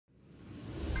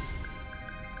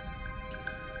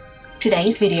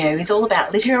Today's video is all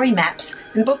about literary maps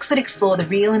and books that explore the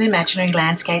real and imaginary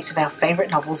landscapes of our favourite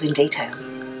novels in detail.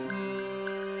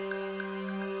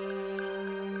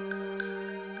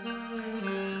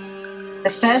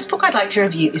 The first book I'd like to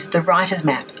review is The Writer's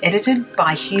Map, edited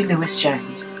by Hugh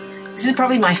Lewis-Jones. This is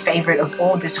probably my favourite of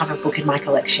all this type of book in my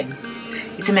collection.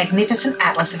 It's a magnificent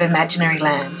atlas of imaginary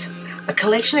lands, a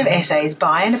collection of essays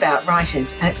by and about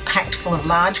writers, and it's packed full of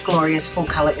large, glorious,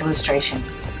 full-colour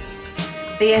illustrations.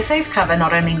 The essays cover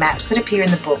not only maps that appear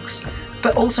in the books,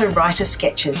 but also writers'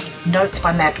 sketches, notes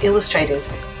by map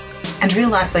illustrators, and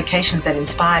real-life locations that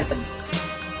inspired them.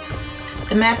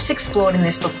 The maps explored in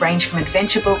this book range from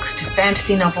adventure books to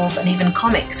fantasy novels and even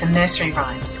comics and nursery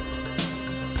rhymes.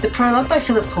 The prologue by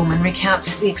Philip Pullman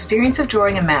recounts the experience of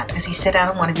drawing a map as he set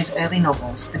out on one of his early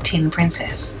novels, The Tin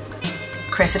Princess.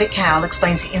 Cressida Cowell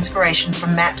explains the inspiration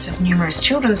from maps of numerous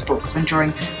children's books when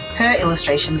drawing her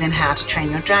illustrations in How to Train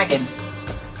Your Dragon.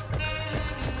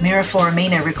 Mira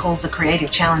Foremina recalls the creative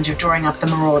challenge of drawing up the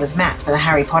Marauder's map for the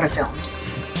Harry Potter films.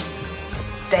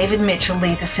 David Mitchell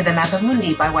leads us to the Mappa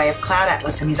Mundi by way of Cloud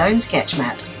Atlas and his own sketch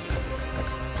maps.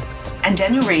 And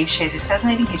Daniel Reeves shares his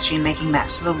fascinating history in making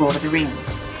maps for the Lord of the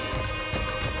Rings.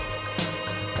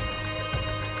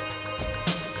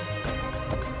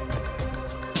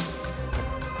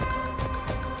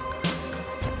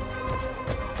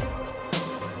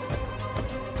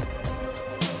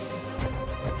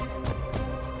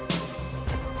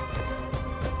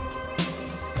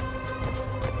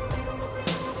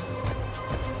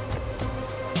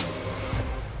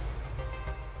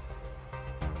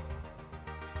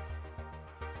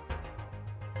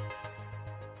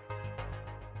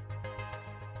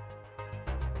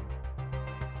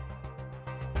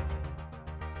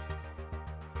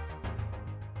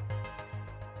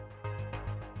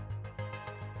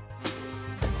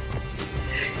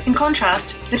 In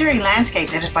contrast, Literary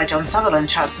Landscapes, edited by John Sutherland,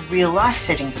 charts the real-life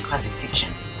settings of classic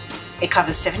fiction. It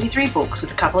covers 73 books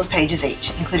with a couple of pages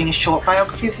each, including a short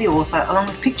biography of the author along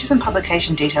with pictures and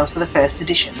publication details for the first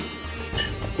edition.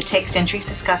 The text entries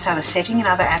discuss how the setting and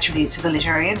other attributes of the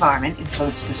literary environment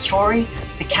influence the story,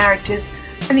 the characters,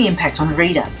 and the impact on the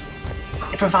reader.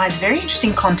 It provides very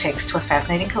interesting context to a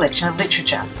fascinating collection of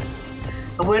literature.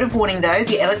 A word of warning though,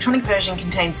 the electronic version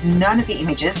contains none of the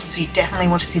images, so you definitely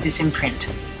want to see this in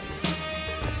print.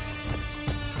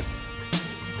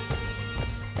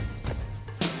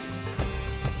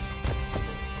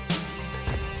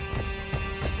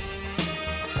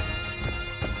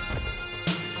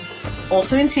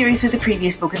 Also in series with the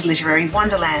previous book is Literary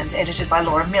Wonderlands, edited by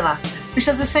Laura Miller, which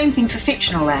does the same thing for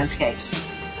fictional landscapes.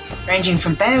 Ranging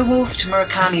from Beowulf to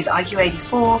Murakami's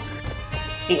IQ-84,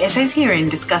 the essays herein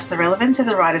discuss the relevance of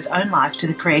the writer's own life to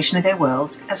the creation of their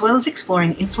worlds, as well as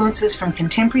exploring influences from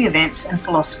contemporary events and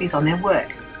philosophies on their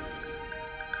work.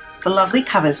 The lovely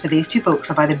covers for these two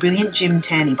books are by the brilliant Jim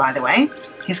Turney, by the way.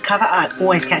 His cover art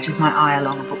always catches my eye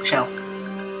along a bookshelf.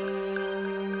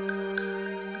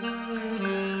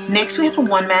 Next we have a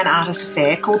one-man artist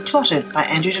affair called Plotted by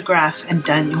Andrew deGraff and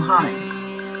Daniel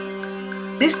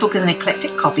Harmon. This book is an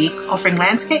eclectic copy offering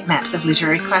landscape maps of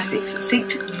literary classics that seek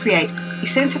to create a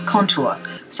sense of contour,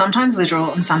 sometimes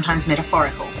literal and sometimes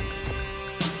metaphorical.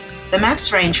 The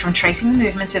maps range from tracing the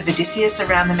movements of Odysseus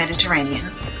around the Mediterranean,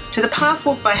 to the path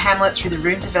walked by Hamlet through the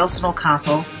rooms of Elsinore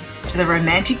Castle, to the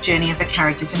romantic journey of the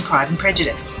characters in Pride and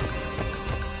Prejudice.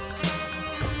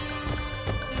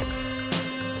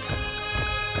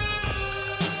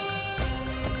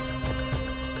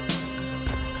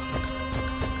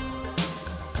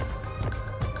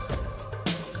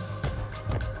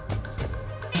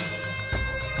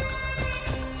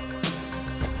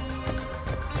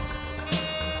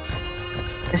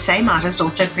 The same artist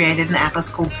also created an atlas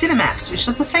called Cinemaps, which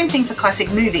does the same thing for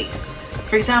classic movies,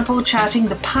 for example charting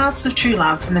the paths of true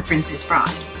love from The Princess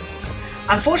Bride.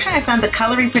 Unfortunately, I found the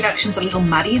colour reproductions a little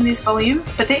muddy in this volume,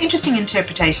 but they're interesting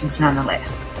interpretations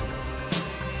nonetheless.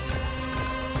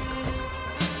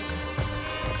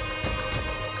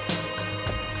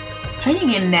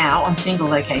 Honing in now on single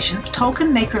locations,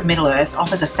 Tolkien, maker of Middle-earth,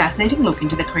 offers a fascinating look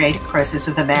into the creative process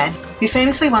of the man who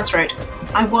famously once wrote,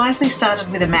 "I wisely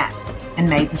started with a map and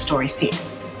made the story fit."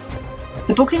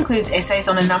 The book includes essays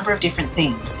on a number of different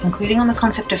themes, including on the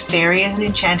concept of fairy as an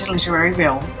enchanted literary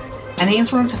realm and the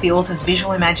influence of the author's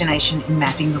visual imagination in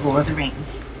mapping the Lord of the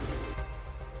Rings.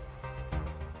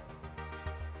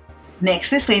 Next,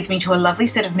 this leads me to a lovely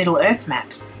set of Middle-earth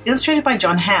maps, illustrated by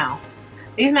John Howe.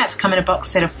 These maps come in a box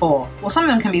set of 4, while some of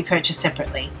them can be purchased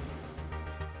separately.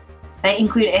 They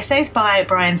include essays by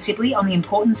Brian Sibley on the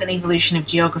importance and evolution of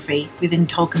geography within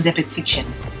Tolkien's epic fiction,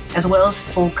 as well as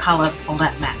full-colour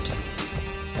fold-out maps.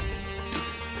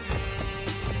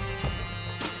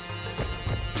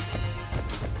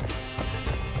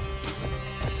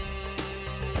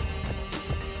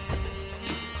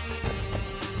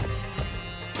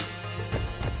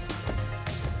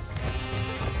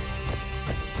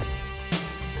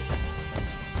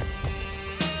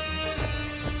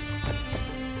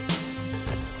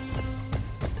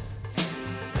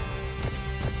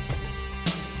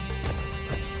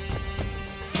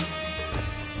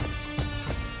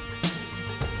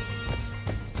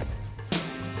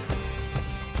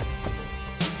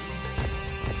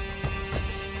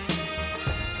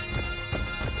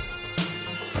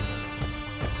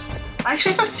 I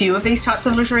actually have a few of these types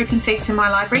of literary conceits in my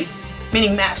library,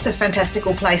 meaning maps of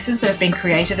fantastical places that have been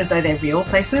created as though they're real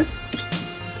places.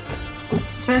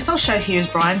 First I'll show here is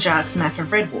Brian Jacques' map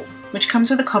of Redwall, which comes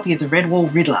with a copy of the Redwall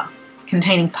Riddler,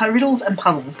 containing riddles and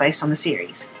puzzles based on the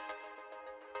series.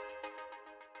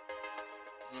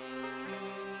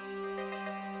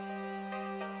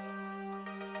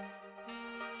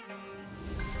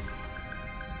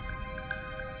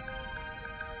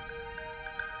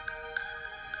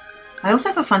 I also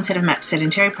have a fun set of maps set in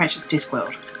Terry Pratchett's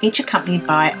Discworld, each accompanied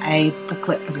by a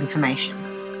booklet of information.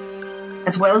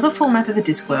 As well as a full map of the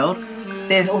Discworld,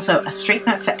 there's also a street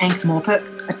map for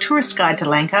Ankh-Morpork, a tourist guide to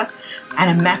Lancre,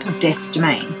 and a map of Death's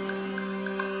Domain.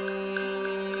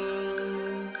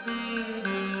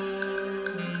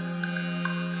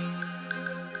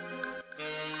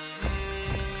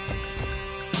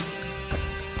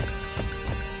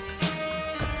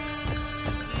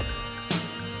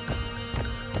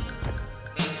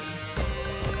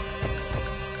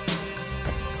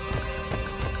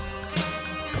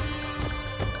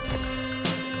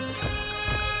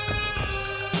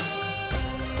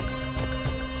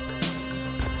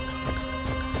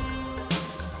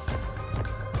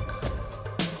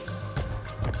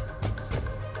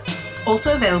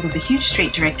 Also available is a huge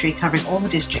street directory covering all the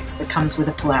districts that comes with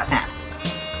a pull-out map.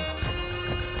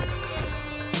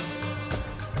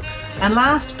 And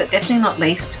last, but definitely not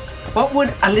least, what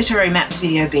would a literary maps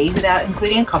video be without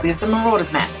including a copy of the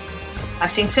Marauders map? I've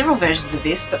seen several versions of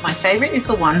this, but my favourite is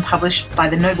the one published by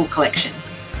the Noble Collection.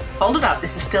 Folded up,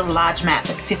 this is still a large map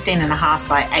at 15.5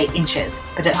 by 8 inches,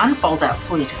 but it unfolds out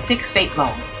fully to 6 feet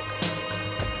long.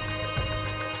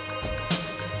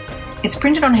 It's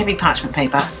printed on heavy parchment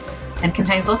paper and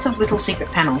contains lots of little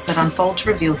secret panels that unfold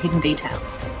to reveal hidden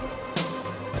details.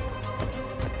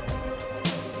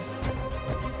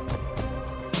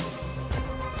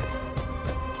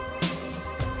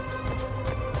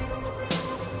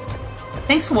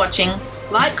 Thanks for watching.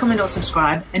 Like, comment or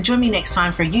subscribe, and join me next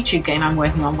time for a YouTube game I'm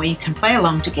working on where you can play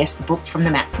along to guess the book from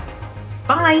the map.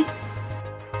 Bye!